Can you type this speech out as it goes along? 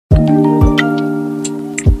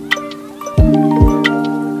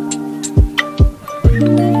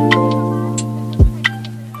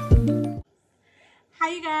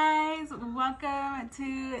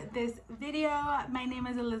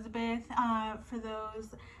for those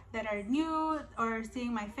that are new or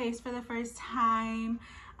seeing my face for the first time.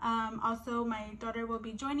 Also, my daughter will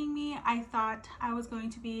be joining me. I thought I was going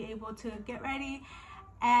to be able to get ready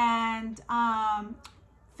and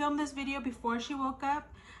film this video before she woke up,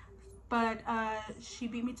 but she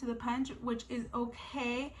beat me to the punch, which is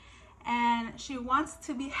okay. And she wants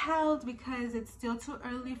to be held because it's still too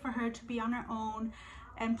early for her to be on her own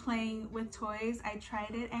and playing with toys. I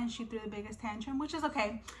tried it and she threw the biggest tantrum, which is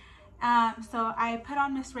okay. So I put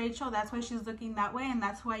on Miss Rachel. That's why she's looking that way, and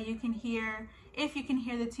that's why you can hear, if you can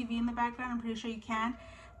hear the TV in the background, I'm pretty sure you can.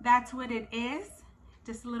 That's what it is,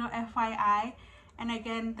 just a little FYI. And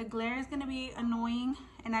again, the glare is going to be annoying,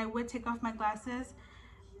 and I would take off my glasses,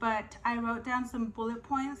 but I wrote down some bullet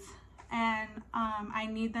points, and I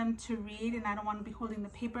need them to read, and I don't want to be holding the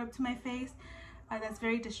paper up to my face. That's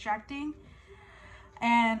very distracting,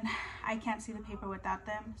 and I can't see the paper without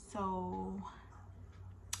them, so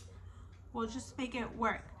we'll just make it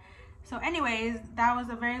work. So anyways, that was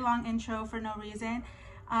a very long intro for no reason.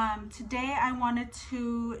 Today I wanted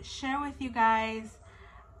to share with you guys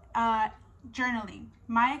journaling,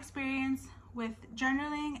 my experience with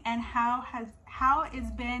journaling, and how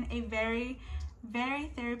it's been a very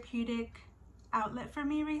therapeutic outlet for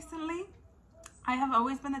me recently. I have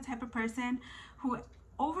always been the type of person who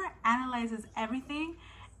overanalyzes everything,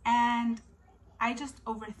 and I just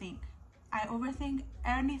overthink. I overthink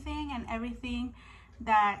anything and everything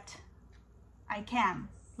that I can.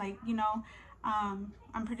 Like, you know,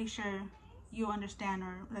 I'm pretty sure you understand,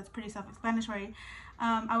 or that's pretty self-explanatory.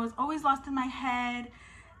 I was always lost in my head.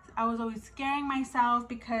 I was always scaring myself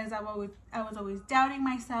because I was always doubting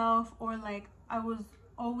myself, or like I was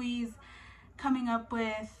always coming up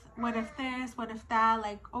with what if this, what if that,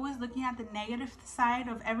 like always looking at the negative side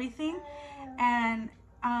of everything. And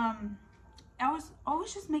I was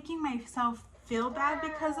always just making myself feel bad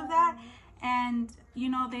because of that. And you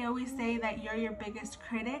know, they always say that you're your biggest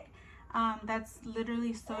critic. That's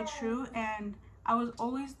literally so true. And I was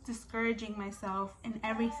always discouraging myself in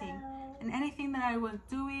everything, in anything that I was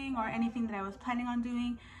doing or anything that I was planning on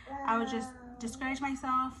doing. I would just discourage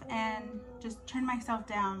myself and just turn myself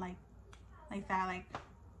down like that.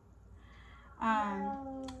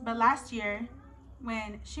 But last year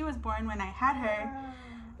when she was born, when I had her,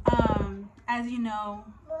 as you know,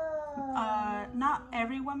 not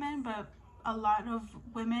every woman, but a lot of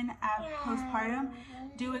women at postpartum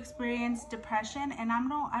do experience depression. And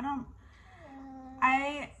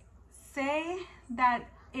I say that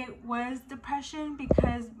it was depression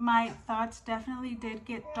because my thoughts definitely did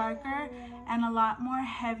get darker and a lot more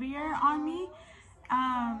heavier on me.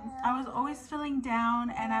 I was always feeling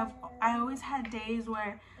down, and I always had days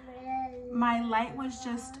where my light was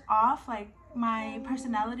just off, like my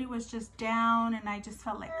personality was just down, and I just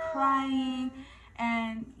felt like crying.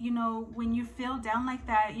 And you know, when you feel down like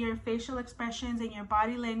that, your facial expressions and your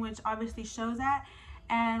body language obviously shows that.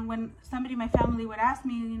 And when somebody in my family would ask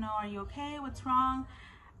me, you know, are you okay? What's wrong?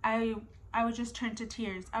 I would just turn to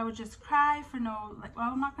tears. I would just cry for no, like,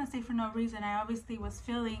 well, I'm not gonna say for no reason. I obviously was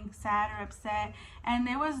feeling sad or upset, and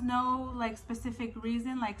there was no like specific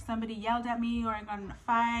reason, like somebody yelled at me or I got in a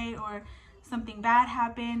fight or something bad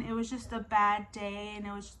happened. It was just a bad day, and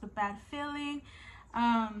it was just a bad feeling.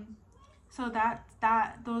 So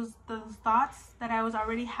those thoughts that I was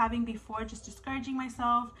already having before, just discouraging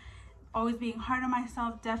myself, always being hard on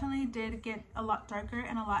myself, definitely did get a lot darker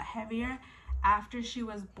and a lot heavier after she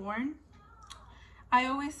was born. I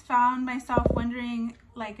always found myself wondering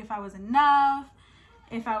like if I was enough,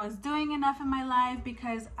 if I was doing enough in my life,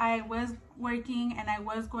 because I was working and I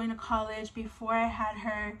was going to college before I had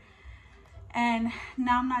her, and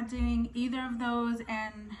now I'm not doing either of those.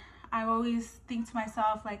 And I always think to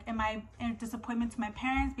myself, like, am I a disappointment to my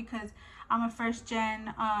parents because I'm a first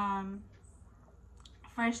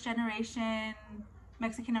generation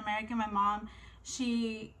Mexican American. My mom,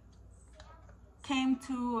 she came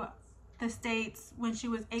to the States when she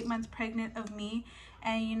was 8 months pregnant of me,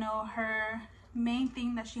 and you know, her main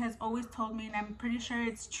thing that she has always told me, and I'm pretty sure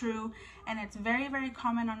it's true, and it's very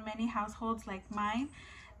common on many households like mine,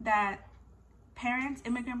 that parents,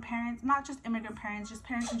 immigrant parents, not just immigrant parents, just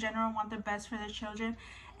parents in general, want the best for their children.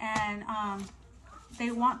 And they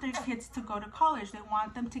want their kids to go to college. They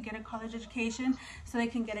want them to get a college education so they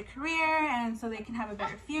can get a career and so they can have a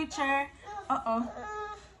better future.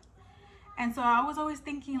 And so I was always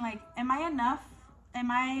thinking, like, am I enough? Am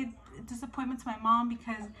I a disappointment to my mom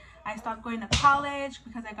because I stopped going to college,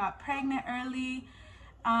 because I got pregnant early?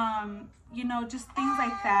 You know, just things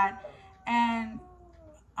like that. And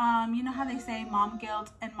you know how they say mom guilt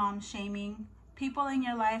and mom shaming? People in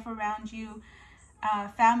your life around you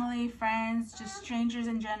family, friends, just strangers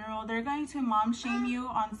in general. They're going to mom shame you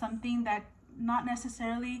on something that not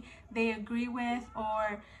necessarily they agree with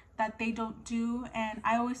or that they don't do. And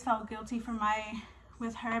I always felt guilty for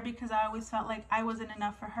with her, because I always felt like I wasn't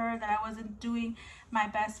enough for her, that I wasn't doing my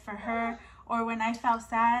best for her. Or when I felt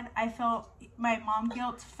sad, I felt my mom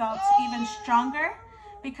guilt felt even stronger,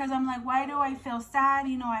 because I'm like, why do I feel sad?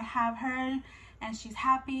 You know, I have her and she's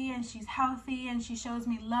happy and she's healthy and she shows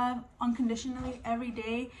me love unconditionally every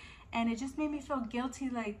day. And it just made me feel guilty,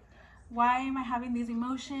 like, why am I having these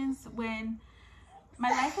emotions when my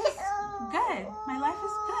life is good? My life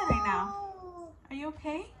is good right now. Are you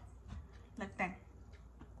okay? Look there.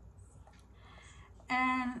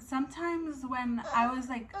 And sometimes when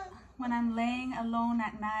when I'm laying alone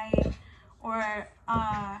at night, or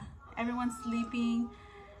everyone's sleeping,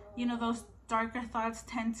 you know, those darker thoughts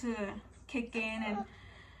tend to kick in. And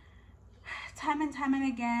time and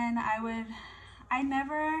again, I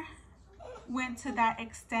never went to that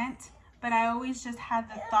extent, but I always just had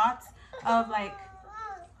the thoughts of like,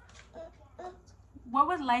 what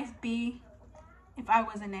would life be if I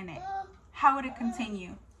wasn't in it? How would it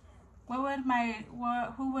continue? Who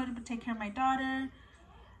would take care of my daughter?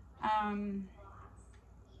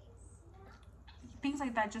 Things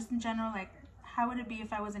like that, just in general, like, how would it be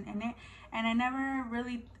if I wasn't in it? And it never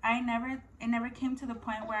came to the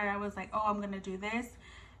point where I was like, oh, I'm gonna do this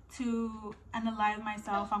to analyze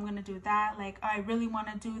myself, I'm gonna do that, like, I really want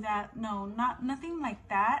to do that. No, nothing like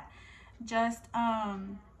that. Just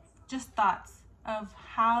thoughts of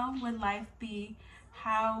how would life be,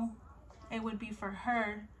 how it would be for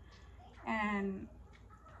her, and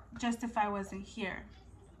just if I wasn't here,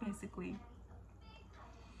 basically.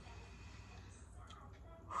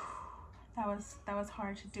 That was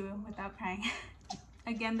hard to do without crying.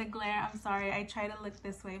 Again, the glare, I'm sorry. I try to look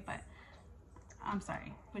this way, but I'm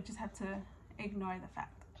sorry. We just have to ignore the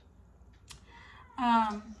fact.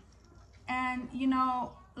 And you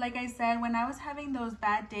know, like I said, when I was having those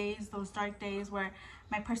bad days, those dark days where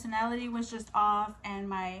my personality was just off,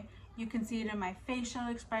 and you can see it in my facial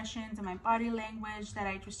expressions and my body language that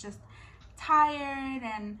I was just tired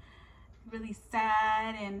and really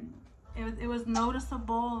sad, and it was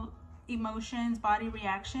noticeable emotions, body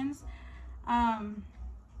reactions.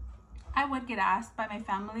 I would get asked by my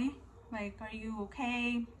family, like, are you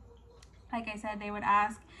okay? Like I said, they would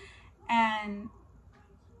ask, and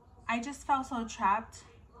I just felt so trapped,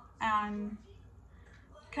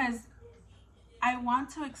 because I want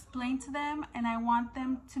to explain to them, and I want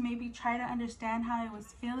them to maybe try to understand how I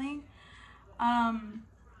was feeling,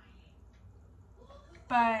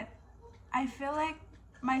 but I feel like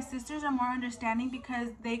my sisters are more understanding, because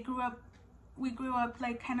we grew up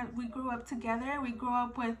together. We grew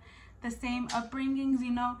up with the same upbringings,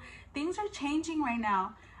 you know. Things are changing right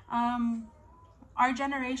now. Our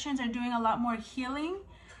generations are doing a lot more healing,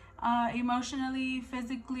 emotionally,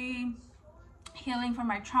 physically, healing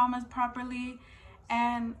from our traumas properly.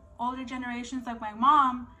 And older generations, like my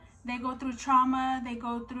mom, they go through trauma, they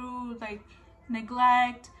go through like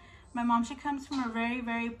neglect. My mom, she comes from a very,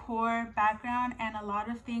 very poor background, and a lot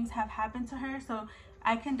of things have happened to her. So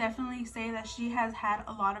I can definitely say that she has had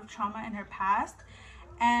a lot of trauma in her past.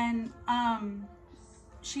 And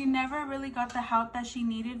she never really got the help that she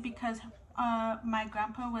needed, because my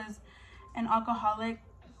grandpa was an alcoholic,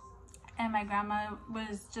 and my grandma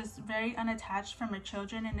was just very unattached from her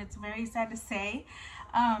children, and it's very sad to say.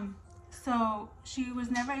 So she was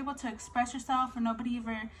never able to express herself, and nobody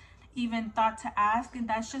ever even thought to ask. And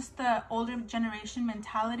that's just the older generation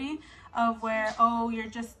mentality of where, oh, you're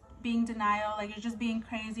just being denial, like, you're just being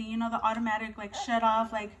crazy, you know, the automatic like shut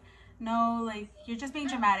off, like, no, like, you're just being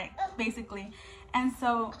dramatic, basically. And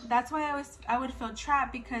so that's why I would feel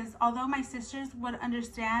trapped, because although my sisters would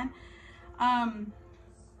understand,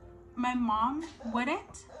 my mom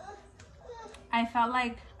wouldn't. I felt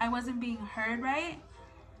like I wasn't being heard right.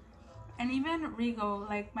 And even Rigo,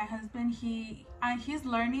 like my husband, he's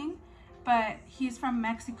learning, but he's from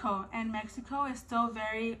Mexico, and Mexico is still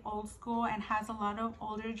very old school and has a lot of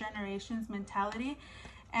older generations mentality.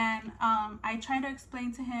 And I try to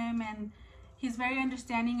explain to him, and he's very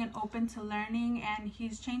understanding and open to learning, and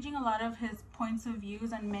he's changing a lot of his points of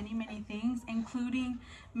views on many, many things, including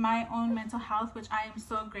my own mental health, which I am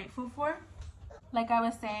so grateful for. Like I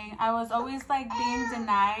was saying, I was always like being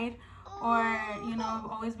denied, or, you know,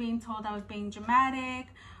 always being told I was being dramatic,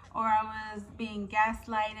 or I was being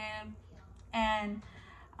gaslighted. And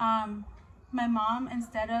my mom,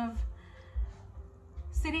 instead of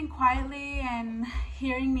sitting quietly and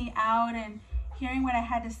hearing me out and hearing what I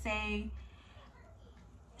had to say,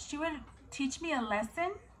 she would teach me a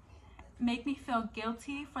lesson, make me feel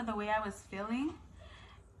guilty for the way I was feeling,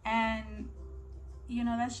 And you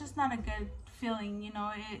know, that's just not a good feeling. You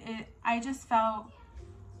know, I just felt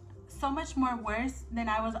so much more worse than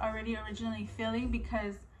I was already originally feeling,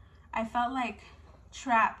 because I felt like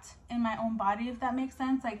trapped in my own body, if that makes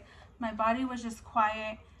sense. Like my body was just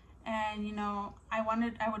quiet, and you know, I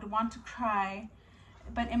would want to cry,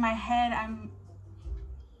 but in my head I'm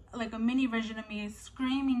like a mini version of me is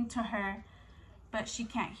screaming to her, but she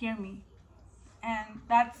can't hear me. And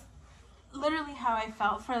that's literally how I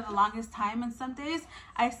felt for the longest time, and some days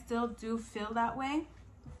I still do feel that way.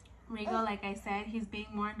 Rigo, like I said, he's being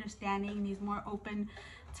more understanding and he's more open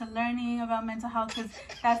to learning about mental health, because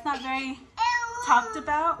that's not very talked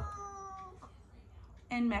about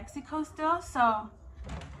in Mexico still. So,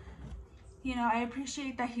 you know, I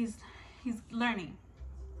appreciate that he's learning.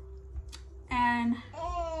 And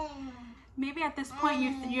maybe at this point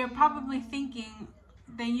you're probably thinking,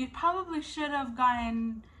 then you probably should have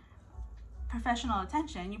gotten professional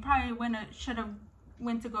attention. You probably should have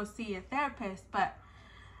went to go see a therapist. But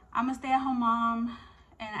I'm a stay-at-home mom,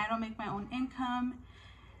 and I don't make my own income,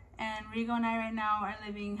 and Rigo and I right now are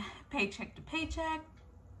living paycheck to paycheck.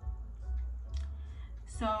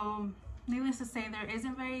 So needless to say, there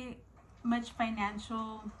isn't very much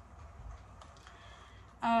financial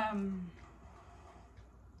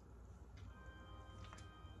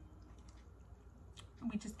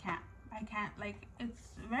we just can't. I can't, like,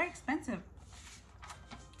 it's very expensive,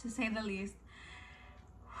 to say the least.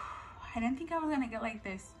 I didn't think I was gonna get like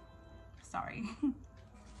this. Sorry.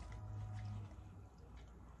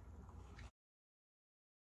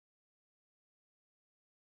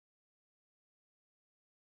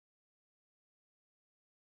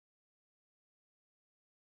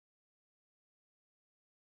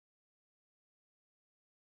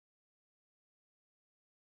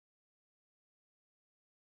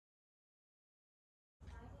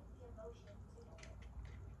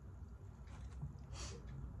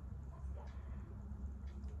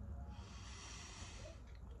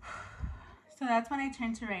 So that's when I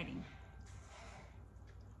turned to writing.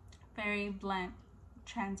 Very blunt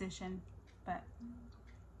transition, but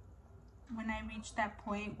when I reached that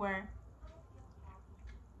point where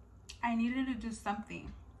I needed to do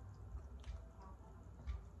something,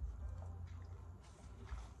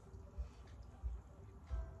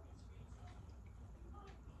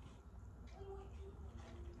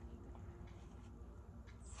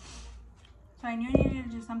 so I knew I needed to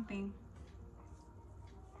do something.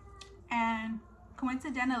 And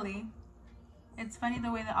coincidentally, it's funny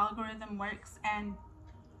the way the algorithm works, and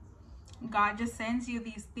God just sends you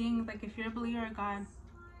these things. Like, if you're a believer of God,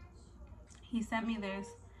 he sent me this,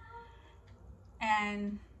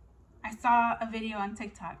 and I saw a video on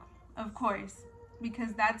TikTok, of course,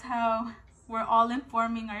 because that's how we're all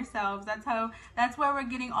informing ourselves. That's where we're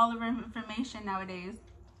getting all of our information nowadays.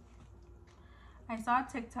 I saw a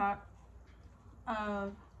TikTok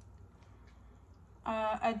of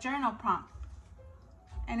a journal prompt,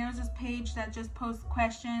 and it was this page that just posts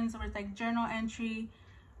questions, or it's like journal entry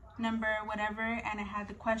number whatever, and I had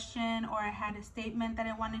the question, or I had a statement that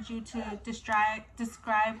I wanted you to describe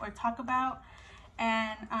or talk about.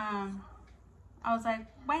 And I was like,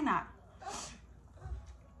 why not?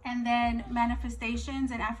 And then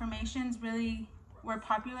manifestations and affirmations really were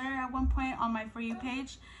popular at one point on my For You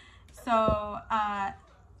page. So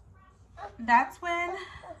that's when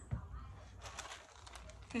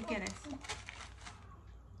 ¿Qué quieres?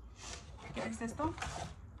 ¿Quieres esto?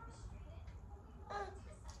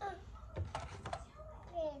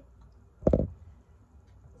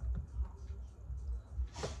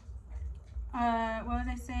 What was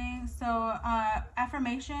I saying? So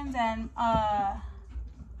affirmations and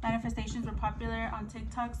manifestations were popular on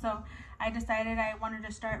TikTok, so I decided I wanted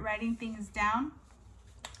to start writing things down.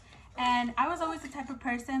 And I was always the type of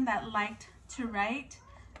person that liked to write,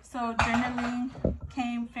 so journaling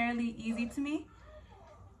came fairly easy to me.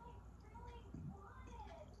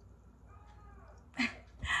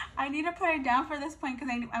 I need to put it down for this point,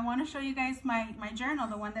 because I want to show you guys my journal,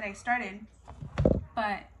 the one that I started.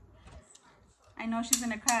 But I know she's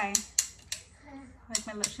gonna cry.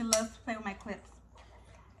 Like she loves to play with my clips.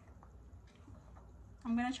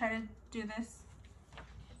 I'm gonna try to do this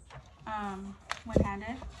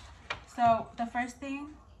one-handed. So the first thing,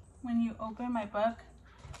 when you open my book,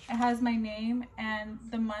 it has my name and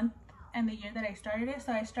the month and the year that I started it.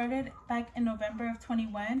 So I started back in November of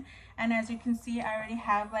 21, and as you can see, I already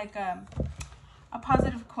have like a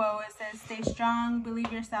positive quote. It says, "Stay strong,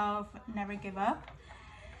 believe yourself, never give up."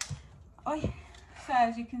 Oh yeah. So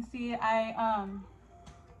as you can see,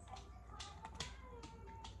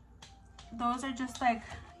 those are just like,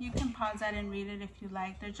 you can pause that and read it if you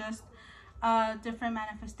like. They're just different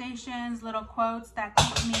manifestations, little quotes that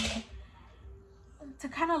keep me to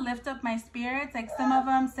kind of lift up my spirits. Like some of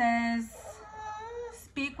them says,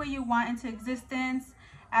 speak what you want into existence,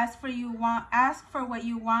 ask for what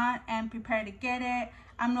you want and prepare to get it.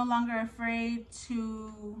 I'm no longer afraid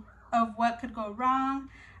of what could go wrong.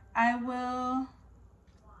 I will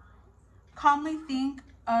calmly think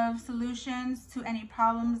of solutions to any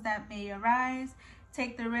problems that may arise.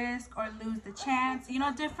 Take the risk or lose the chance. You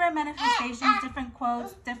know, different manifestations, different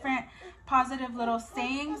quotes, different positive little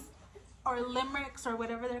sayings or limericks or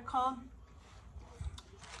whatever they're called.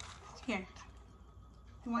 Here.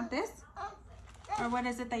 You want this? Or what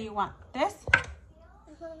is it that you want? This?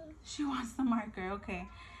 She wants the marker. Okay.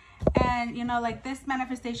 And you know, like this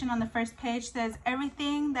manifestation on the first page says,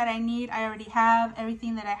 everything that I need, I already have.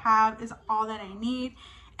 Everything that I have is all that I need.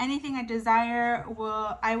 Anything I desire,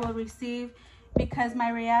 I will receive, because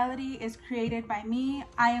my reality is created by me.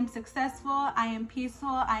 I am successful. I am peaceful.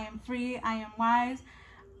 I am free. I am wise.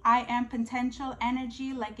 I am potential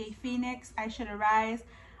energy like a phoenix. I should arise.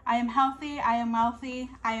 I am healthy. I am wealthy.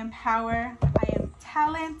 I am power. I am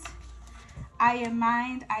talent. I am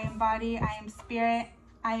mind. I am body. I am spirit.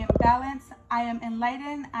 I am balance. I am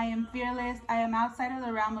enlightened. I am fearless. I am outside of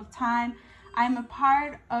the realm of time. I am a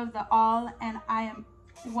part of the all, and I am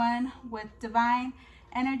one with divine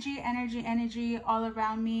energy all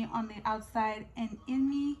around me, on the outside and in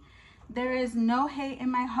me. There is no hate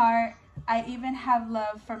in my heart. I even have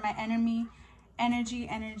love for my enemy. Energy.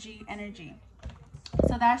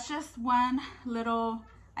 So that's just one little,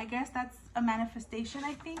 I guess that's a manifestation,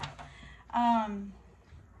 I think,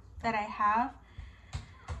 that I have.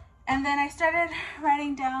 And then I started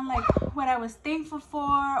writing down like what I was thankful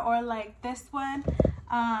for, or like this one.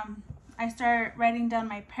 I started writing down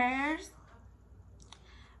my prayers.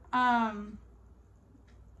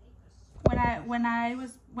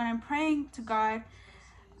 When I'm praying to God,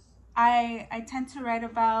 I tend to write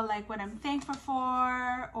about like what I'm thankful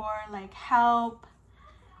for, or like help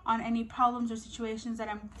on any problems or situations that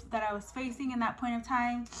I was facing in that point of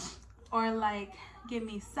time, or like give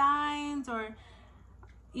me signs, or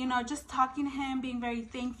you know, just talking to him, being very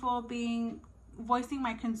thankful, voicing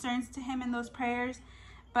my concerns to him in those prayers.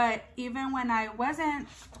 But even when I wasn't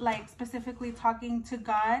like specifically talking to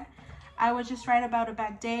God, I would just write about a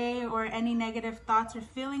bad day or any negative thoughts or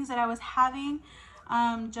feelings that I was having,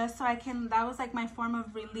 just so that was like my form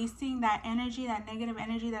of releasing that energy, that negative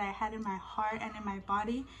energy that I had in my heart and in my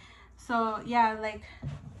body. So yeah, like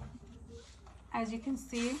as you can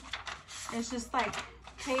see, it's just like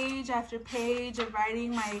page after page of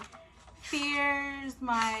writing my fears,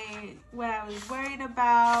 what I was worried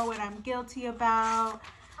about, what I'm guilty about,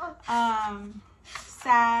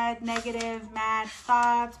 sad, negative, mad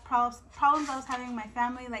thoughts, problems I was having in my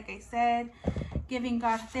family, like I said, giving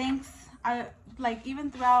God thanks. Like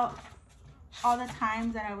even throughout all the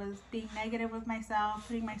times that I was being negative with myself,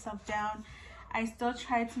 putting myself down, I still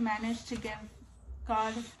tried to manage to give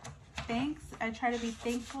God thanks. I try to be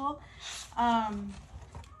thankful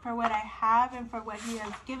for what I have and for what he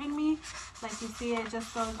has given me. Like you see, it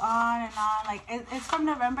just goes on and on. Like it's from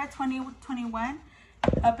November 2021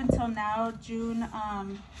 up until now,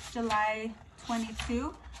 July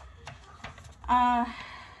 22.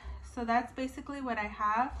 So that's basically what I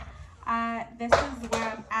have. This is where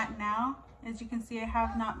I'm at now. As you can see, I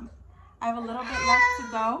have a little bit left to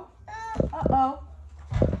go. Uh-oh.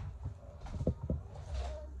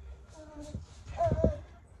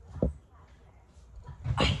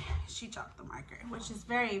 She dropped the marker, which is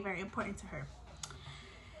very, very important to her.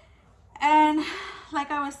 And like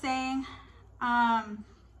I was saying,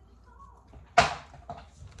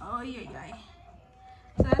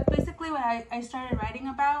 so that's basically what I started writing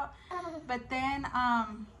about. But then,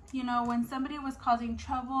 you know, when somebody was causing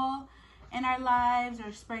trouble in our lives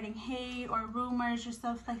or spreading hate or rumors or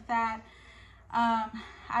stuff like that,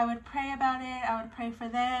 I would pray about it. I would pray for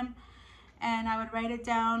them, and I would write it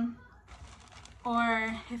down.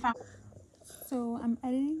 Or if So I'm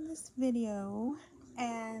editing this video,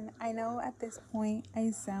 and I know at this point I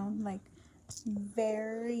sound like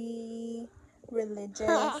very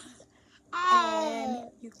religious, and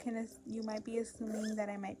you might be assuming that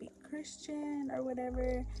I might be Christian or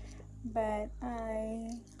whatever, but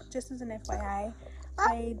just as an FYI,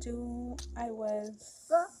 I was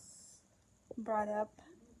brought up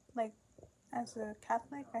like as a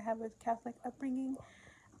Catholic. I have a Catholic upbringing,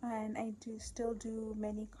 and I still do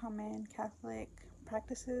many common Catholic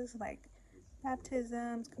practices like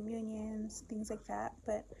baptisms, communions, things like that,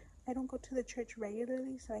 but I don't go to the church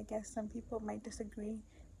regularly, so I guess some people might disagree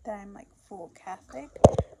that I'm like full Catholic.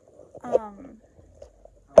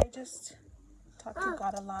 I just talk to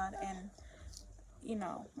God a lot, and you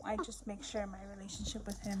know, I just make sure my relationship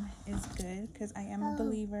with him is good because I am a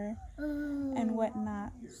believer and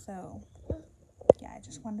whatnot. So yeah, I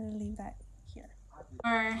just wanted to leave that here.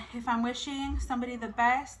 Or if I'm wishing somebody the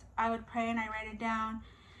best, I would pray and I write it down.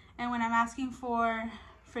 And when I'm asking for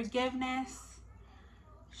forgiveness,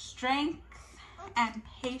 strength, and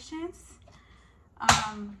patience,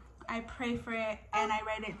 I pray for it and I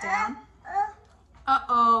write it down.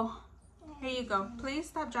 Uh-oh. Here you go. Please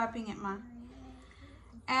stop dropping it, Ma.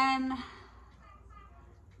 And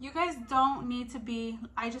you guys don't need to be,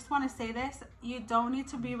 I just want to say this, you don't need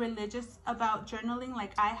to be religious about journaling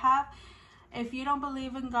like I have. If you don't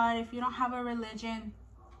believe in God, if you don't have a religion,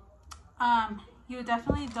 you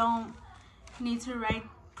definitely don't need to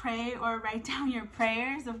pray or write down your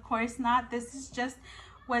prayers. Of course not. This is just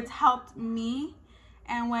what's helped me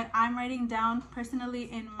and what I'm writing down personally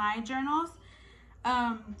in my journals.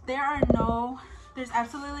 There's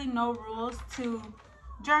absolutely no rules to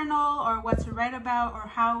journal or what to write about or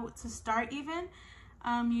how to start even.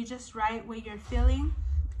 You just write what you're feeling,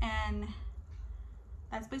 and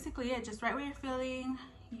that's basically it. Just write what you're feeling,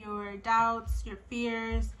 your doubts, your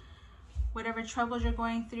fears, whatever troubles you're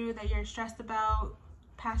going through that you're stressed about,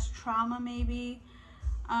 past trauma maybe,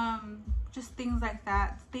 just things like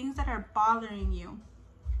that, things that are bothering you.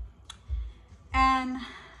 And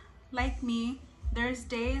like me, there's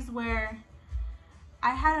days where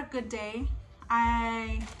I had a good day.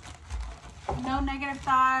 No negative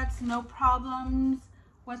thoughts, no problems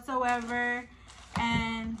whatsoever,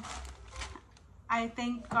 and I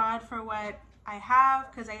thank God for what I have,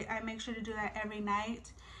 because I make sure to do that every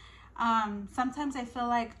night. Sometimes I feel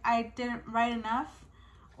like I didn't write enough,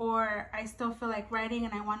 or I still feel like writing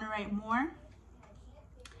and I want to write more.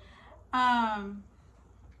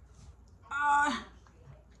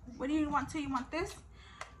 What do you want to? You want this?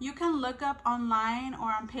 You can look up online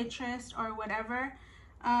or on Pinterest or whatever,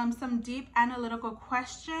 some deep analytical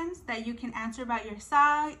questions that you can answer about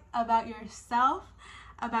yourself, about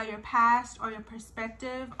your past or your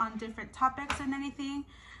perspective on different topics and anything.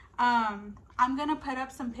 I'm gonna put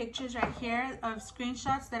up some pictures right here of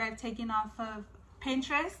screenshots that I've taken off of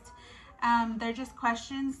Pinterest. They're just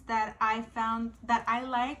questions that I found that I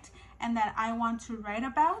liked and that I want to write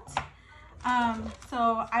about.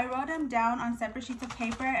 So I wrote them down on separate sheets of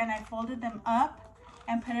paper and I folded them up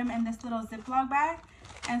and put them in this little Ziploc bag.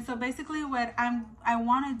 And so basically what I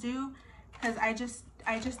want to do, because I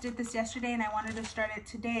just did this yesterday and I wanted to start it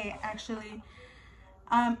today actually.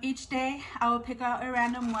 Each day I will pick out a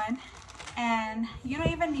random one, and you don't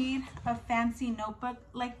even need a fancy notebook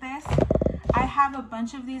like this. I have a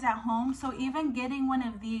bunch of these at home, so even getting one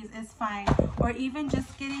of these is fine, or even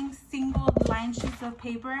just getting single line sheets of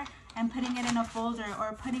paper and putting it in a folder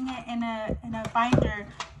or putting it in a binder,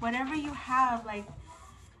 whatever you have. Like,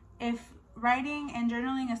 if writing and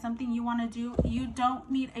journaling is something you want to do, you don't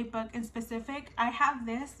need a book in specific. I have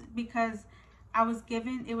this because it was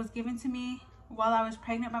given to me while I was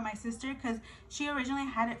pregnant by my sister, because she originally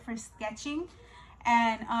had it for sketching,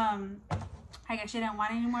 and I guess she didn't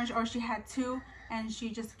want it anymore, or she had two and she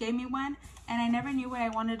just gave me one, and I never knew what I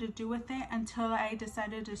wanted to do with it until I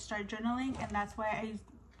decided to start journaling, and that's why I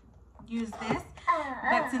use this.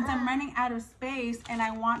 But since I'm running out of space and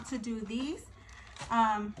I want to do these,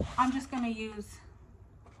 I'm just gonna use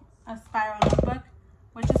a spiral notebook,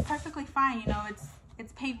 which is perfectly fine. You know,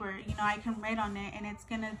 it's paper, you know, I can write on it and it's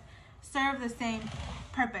gonna serve the same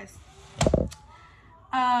purpose.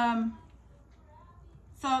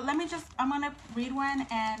 So I'm gonna read one,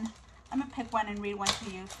 and I'm gonna pick one and read one to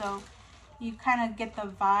you, so you kind of get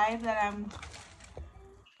the vibe that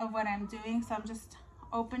of what I'm doing. So I'm just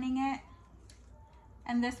opening it,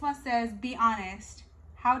 and this one says, "Be honest.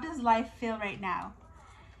 How does life feel right now?"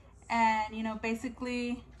 And you know,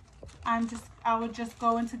 basically, I would just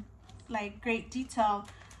go into like great detail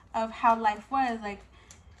of how life was. Like,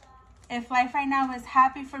 if life right now is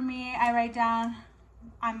happy for me, I write down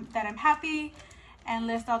that I'm happy and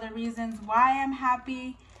list all the reasons why I'm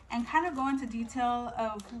happy, and kind of go into detail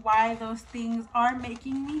of why those things are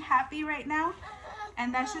making me happy right now.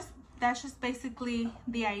 And that's just basically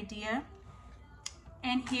the idea.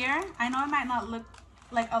 And here, I know it might not look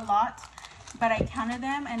like a lot, but I counted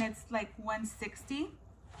them and it's like 160.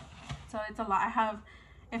 So it's a lot.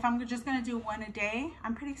 If I'm just gonna do one a day,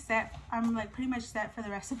 I'm pretty much set for the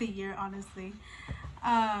rest of the year, honestly.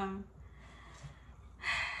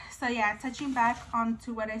 So yeah, touching back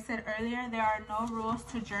onto what I said earlier, there are no rules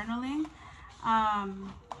to journaling.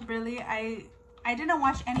 Really, I didn't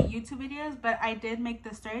watch any YouTube videos, but I did make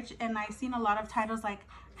the search, and I seen a lot of titles like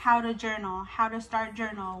how to journal, how to start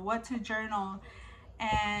journal, what to journal,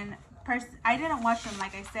 and I didn't watch them,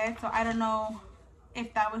 like I said, so I don't know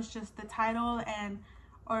if that was just the title and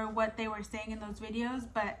or what they were saying in those videos.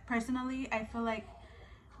 But personally, I feel like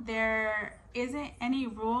there isn't any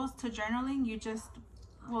rules to journaling. You just,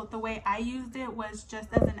 well, the way I used it was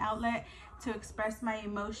just as an outlet to express my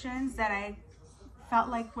emotions that I felt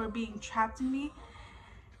like were being trapped in me.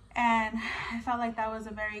 And I felt like that was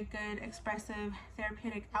a very good, expressive,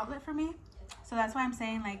 therapeutic outlet for me. So that's why I'm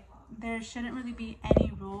saying, like, there shouldn't really be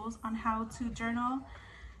any rules on how to journal.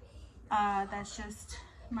 That's just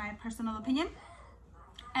my personal opinion.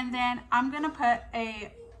 And then I'm gonna put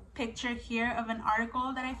a picture here of an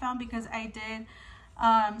article that I found, because I did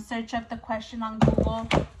search up the question on Google,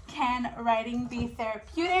 can writing be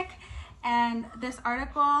therapeutic? And this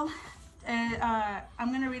article,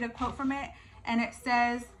 I'm gonna read a quote from it, and it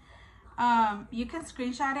says, you can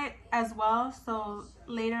screenshot it as well, so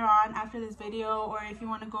later on after this video, or if you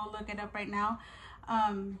want to go look it up right now,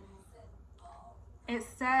 it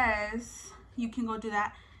says you can go do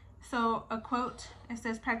that. So a quote, it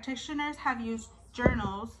says, practitioners have used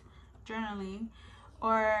journaling,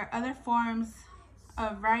 or other forms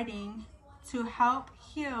of writing to help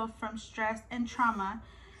heal from stress and trauma.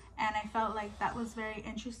 And I felt like that was very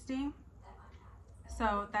interesting.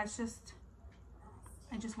 So that's just,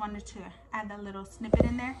 I just wanted to add that little snippet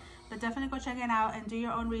in there. But definitely go check it out and do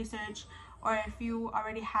your own research. Or if you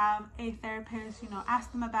already have a therapist, you know,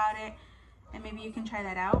 ask them about it, and maybe you can try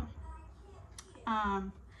that out.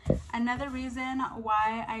 Another reason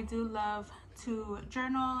why I do love to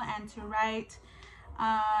journal and to write,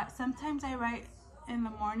 sometimes I write in the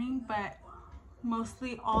morning, but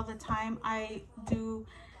mostly all the time I do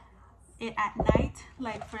it at night.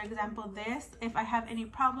 Like, for example, this, if I have any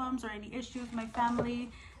problems or any issues with my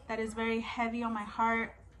family that is very heavy on my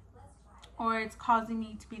heart, or it's causing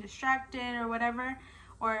me to be distracted or whatever,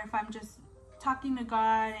 or if I'm just talking to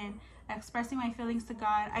God and expressing my feelings to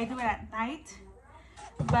God, I do it at night.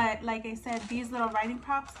 But like I said, these little writing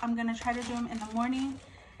prompts, I'm gonna try to do them in the morning,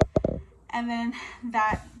 and then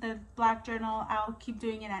the black journal, I'll keep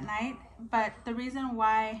doing it at night. But the reason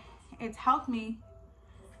why it's helped me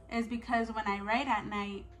is because when I write at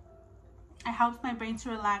night, it helps my brain to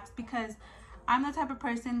relax, because I'm the type of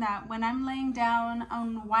person that when I'm laying down,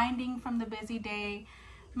 unwinding from the busy day,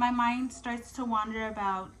 my mind starts to wander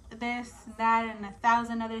about this, that, and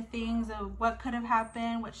 1,000 other things of what could have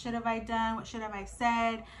happened, what should have I done, what should have I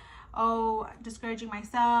said, discouraging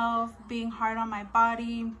myself, being hard on my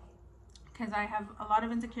body, because I have a lot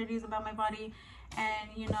of insecurities about my body, and,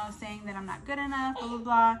 you know, saying that I'm not good enough, blah, blah,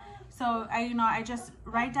 blah. So I just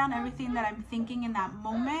write down everything that I'm thinking in that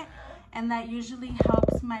moment, and that usually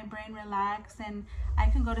helps my brain relax, and I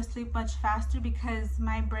can go to sleep much faster because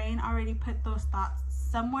my brain already put those thoughts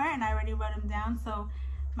somewhere and I already wrote them down, so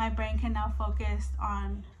my brain can now focus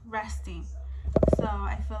on resting. So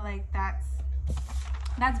I feel like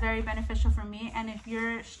that's very beneficial for me. And if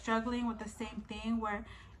you're struggling with the same thing where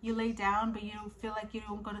you lay down but you feel like you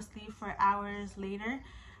don't go to sleep for hours later,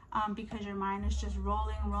 because your mind is just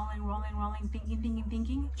rolling,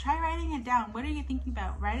 thinking, try writing it down. What are you thinking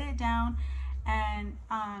about? Write it down and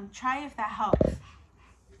try if that helps,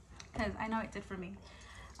 because I know it did for me.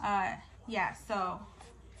 Yeah, so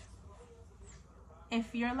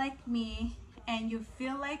if you're like me and you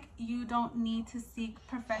feel like you don't need to seek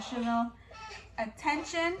professional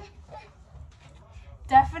attention,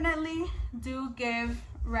 definitely do give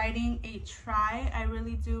writing a try. I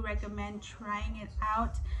really do recommend trying it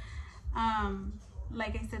out.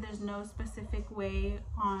 Like I said, there's no specific way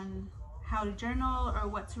on how to journal or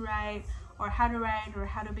what to write or how to write or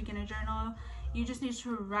how to begin a journal. You just need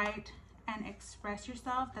to write and express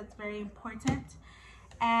yourself. That's very important.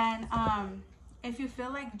 And if you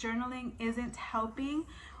feel like journaling isn't helping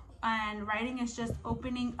and writing is just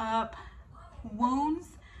opening up wounds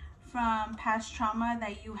from past trauma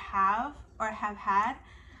that you have or have had,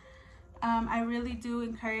 I really do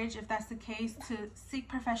encourage, if that's the case, to seek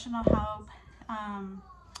professional help,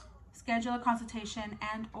 schedule a consultation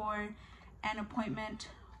and or an appointment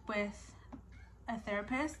with a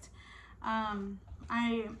therapist. I'm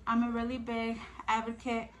a really big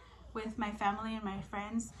advocate with my family and my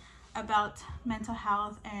friends about mental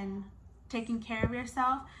health and taking care of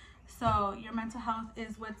yourself. So your mental health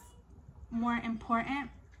is what's more important,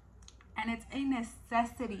 and it's a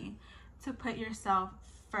necessity to put yourself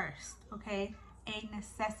first, okay? A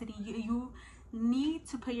necessity. You need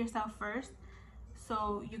to put yourself first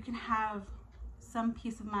so you can have some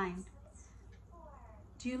peace of mind.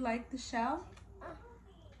 Do you like the shell?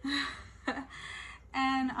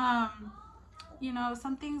 And you know,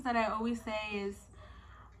 some things that I always say is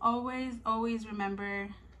always remember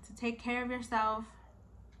to take care of yourself.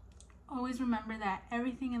 always remember that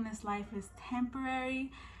everything in this life is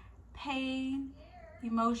temporary. Pain,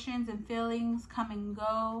 emotions, and feelings come and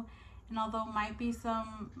go. And although might be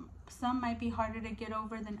some might be harder to get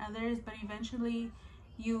over than others, but eventually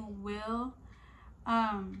you will.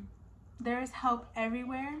 There is help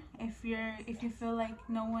everywhere. If you feel like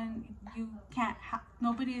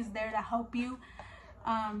nobody is there to help you,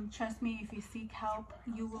 trust me, if you seek help,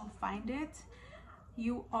 you will find it.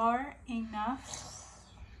 You are enough.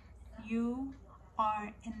 You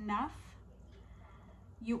are enough.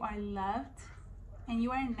 You are loved, and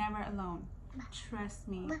you are never alone. Trust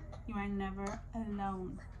me, you are never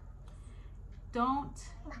alone. Don't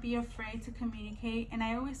be afraid to communicate. And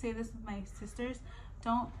I always say this with my sisters,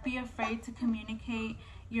 don't be afraid to communicate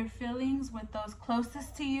your feelings with those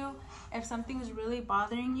closest to you. If something is really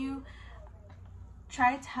bothering you,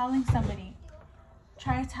 try telling somebody.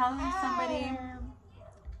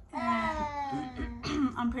 And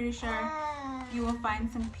I'm pretty sure you will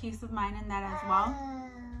find some peace of mind in that as well.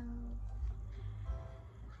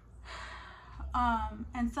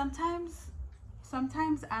 And sometimes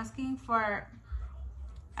asking for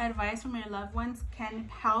advice from your loved ones can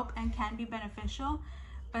help and can be beneficial,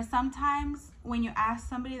 but sometimes when you ask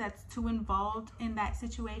somebody that's too involved in that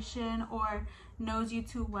situation or knows you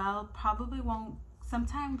too well, probably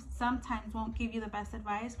sometimes won't give you the best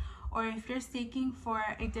advice. Or if you're seeking for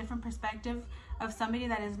a different perspective of somebody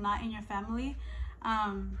that is not in your family,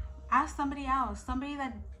 ask somebody else, somebody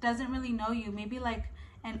that doesn't really know you, maybe like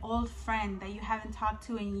an old friend that you haven't talked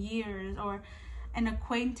to in years, or an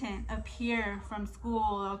acquaintance, a peer from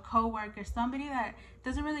school, a co-worker, somebody that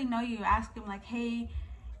doesn't really know you. Ask them like, hey,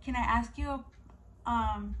 can I ask you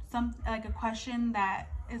a question that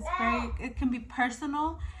is it can be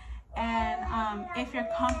personal, and if you're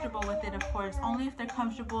comfortable with it, of course, only if they're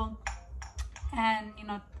comfortable. And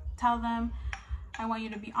tell them, I want you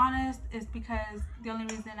to be honest, is because the only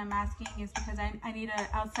reason I'm asking is because I need an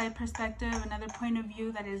outside perspective, another point of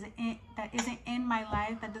view that isn't in my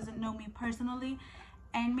life, that doesn't know me personally,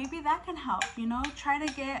 and maybe that can help. Try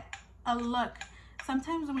to get a look.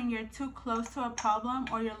 Sometimes when you're too close to a problem,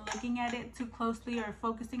 or you're looking at it too closely or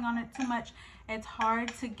focusing on it too much, it's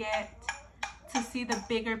hard to see the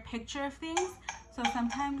bigger picture of things. So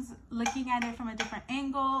sometimes looking at it from a different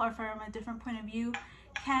angle or from a different point of view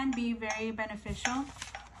can be very beneficial.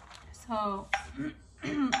 So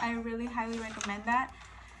I really highly recommend that.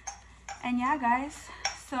 And yeah, guys,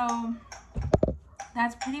 so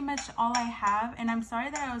that's pretty much all I have. And I'm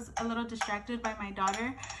sorry that I was a little distracted by my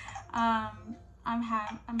daughter. I'm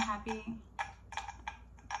happy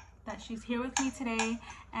that she's here with me today,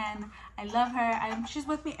 and I love her. She's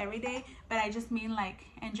with me every day, but I just mean like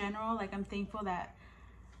in general, like I'm thankful that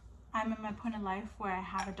I'm in my point in life where I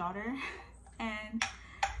have a daughter, and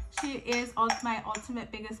she is my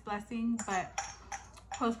ultimate biggest blessing. But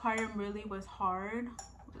postpartum really was hard.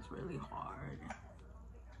 It was really hard,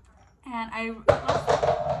 and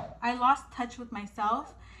I lost touch with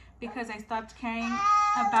myself because I stopped caring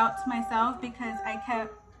about myself, because I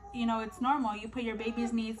kept, it's normal. You put your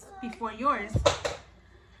baby's needs before yours.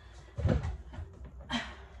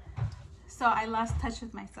 So I lost touch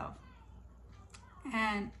with myself.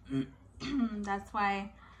 And that's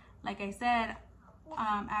why, like I said,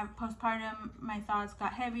 at postpartum, my thoughts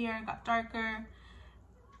got heavier, got darker,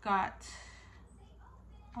 got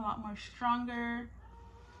a lot more stronger.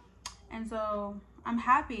 And so I'm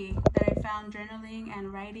happy that I found journaling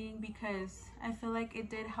and writing, because I feel like it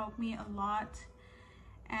did help me a lot.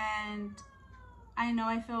 And I know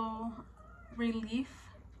I feel relief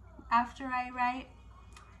after I write.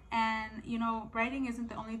 And writing isn't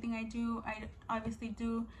the only thing I do. I obviously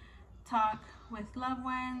do talk with loved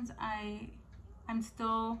ones. I'm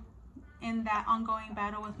still in that ongoing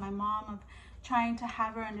battle with my mom of trying to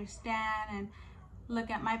have her understand and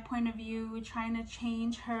look at my point of view, trying to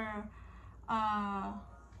change her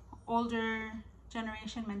older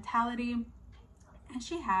generation mentality. And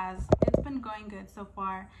she has. It's been going good so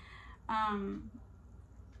far.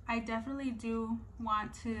 I definitely do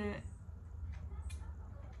want to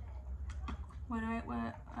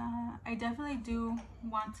I definitely do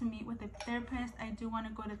want to meet with a therapist. I do want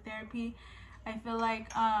to go to therapy. I feel like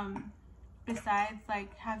besides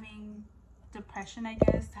like having depression, I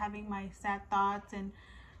guess, having my sad thoughts and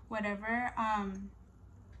whatever,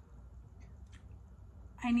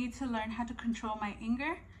 I need to learn how to control my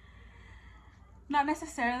anger. Not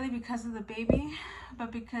necessarily because of the baby,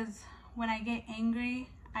 but because when I get angry,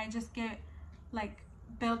 I just get like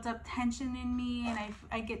built up tension in me, and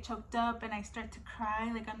I get choked up and I start to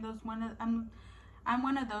cry. Like I'm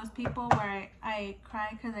one of those people where I cry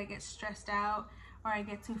because I get stressed out or I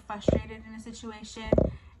get too frustrated in a situation.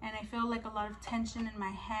 and I feel like a lot of tension in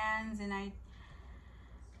my hands, and I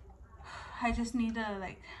just need to,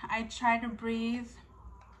 like, I try to breathe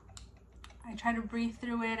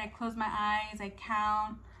through it. I close my eyes, I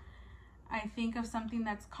count, I think of something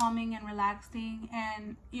that's calming and relaxing.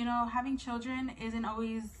 And you know, having children isn't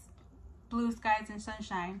always blue skies and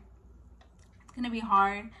sunshine. It's gonna be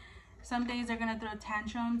hard. Some days they're gonna throw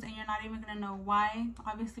tantrums and you're not even gonna know why,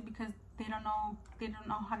 obviously, because they don't know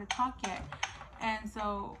how to talk yet. And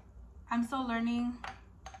so I'm still learning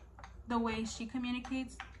the way she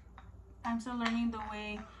communicates. I'm still learning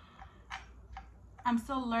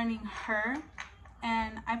her.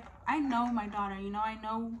 And I know my daughter, you know, I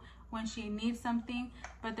know when she needs something,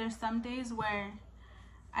 but there's some days where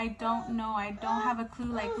I don't know, I don't have a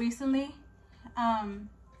clue. Like recently,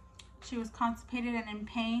 she was constipated and in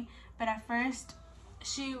pain, but at first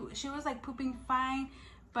she was like pooping fine,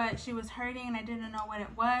 but she was hurting and I didn't know what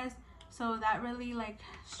it was. So that really like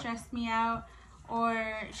stressed me out.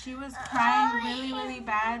 Or she was crying really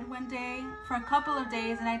bad one day for a couple of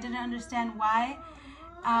days, and I didn't understand why,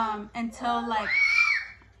 until like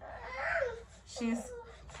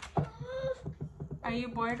are you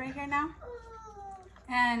bored right here now?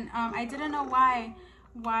 And I didn't know why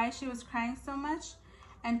she was crying so much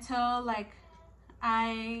until like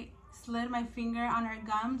I slid my finger on her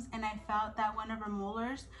gums and I felt that one of her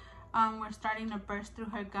molars were starting to burst through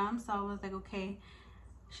her gums. So I was like, okay,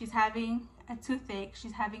 she's having a toothache,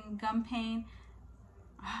 she's having gum pain.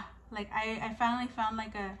 Like I finally found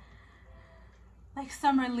like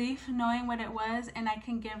some relief knowing what it was, and I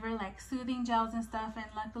can give her like soothing gels and stuff,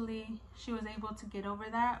 and luckily she was able to get over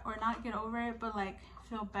that, or not get over it, but like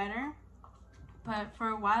feel better. But for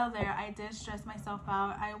a while there, I did stress myself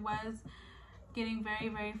out. I was getting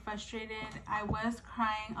very frustrated. I was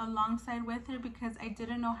crying alongside with her because I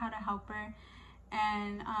didn't know how to help her,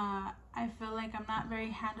 and I feel like I'm not very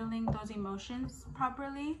handling those emotions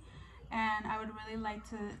properly, and I would really like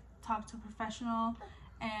to talk to a professional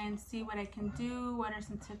and see what I can do, what are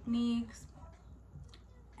some techniques.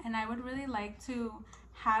 And I would really like to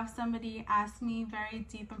have somebody ask me very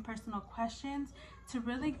deep and personal questions to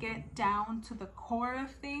really get down to the core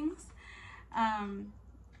of things.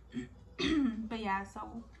 But yeah,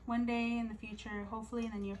 so one day in the future, hopefully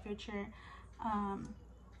in the near future,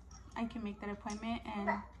 I can make that appointment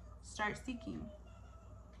and start seeking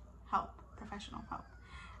help, professional help.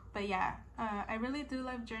 But yeah, I really do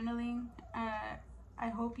love journaling. I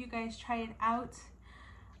hope you guys try it out.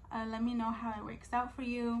 Let me know how it works out for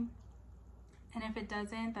you. And if it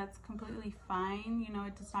doesn't, that's completely fine. You know,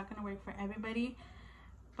 it's not going to work for everybody,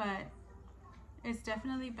 but it's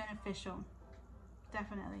definitely beneficial.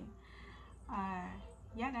 Definitely.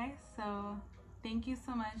 Yeah, guys. So thank you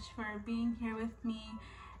so much for being here with me.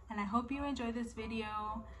 And I hope you enjoyed this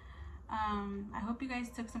video. I hope you guys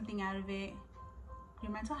took something out of it.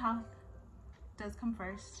 Your mental health does come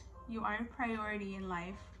first. You are a priority in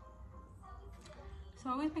life. So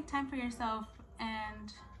always make time for yourself,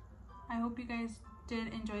 and I hope you guys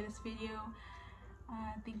did enjoy this video.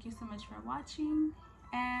 Thank you so much for watching,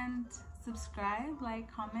 and subscribe, like,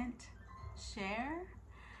 comment, share,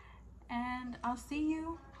 and I'll see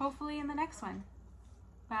you hopefully in the next one.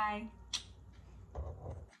 Bye.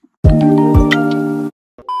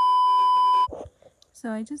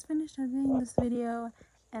 So I just finished editing this video,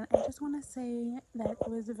 and I just want to say that it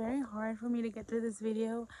was very hard for me to get through this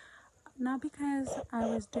video. Not because I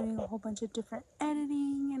was doing a whole bunch of different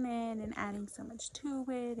editing in it and adding so much to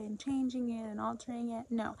it and changing it and altering it.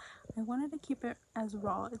 No, I wanted to keep it as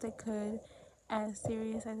raw as I could, as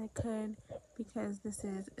serious as I could, because this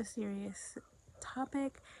is a serious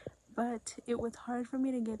topic. But it was hard for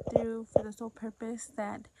me to get through for the sole purpose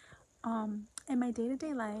that in my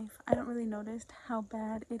day-to-day life, I don't really notice how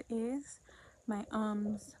bad it is. My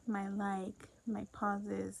my my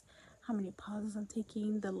pauses, how many pauses I'm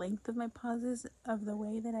taking, the length of my pauses, of the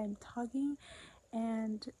way that I'm talking.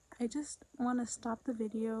 And I just want to stop the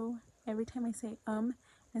video every time I say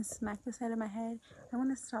and smack the side of my head. I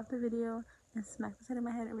want to stop the video and smack the side of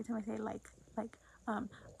my head every time I say like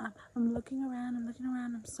I'm looking around,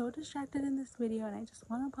 I'm so distracted in this video, and I just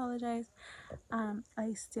want to apologize.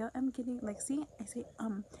 I still am getting, like, see, I say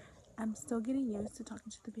I'm still getting used to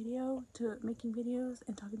talking to the video, to making videos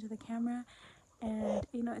and talking to the camera. And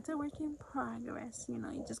you know, it's a work in progress. You know,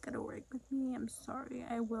 you just gotta work with me. I'm sorry.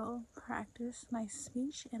 I will practice my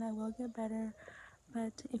speech and I will get better.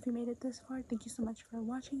 But if you made it this far, thank you so much for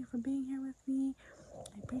watching and for being here with me.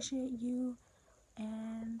 I appreciate you,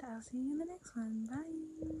 and I'll see you in the next one.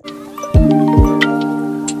 Bye.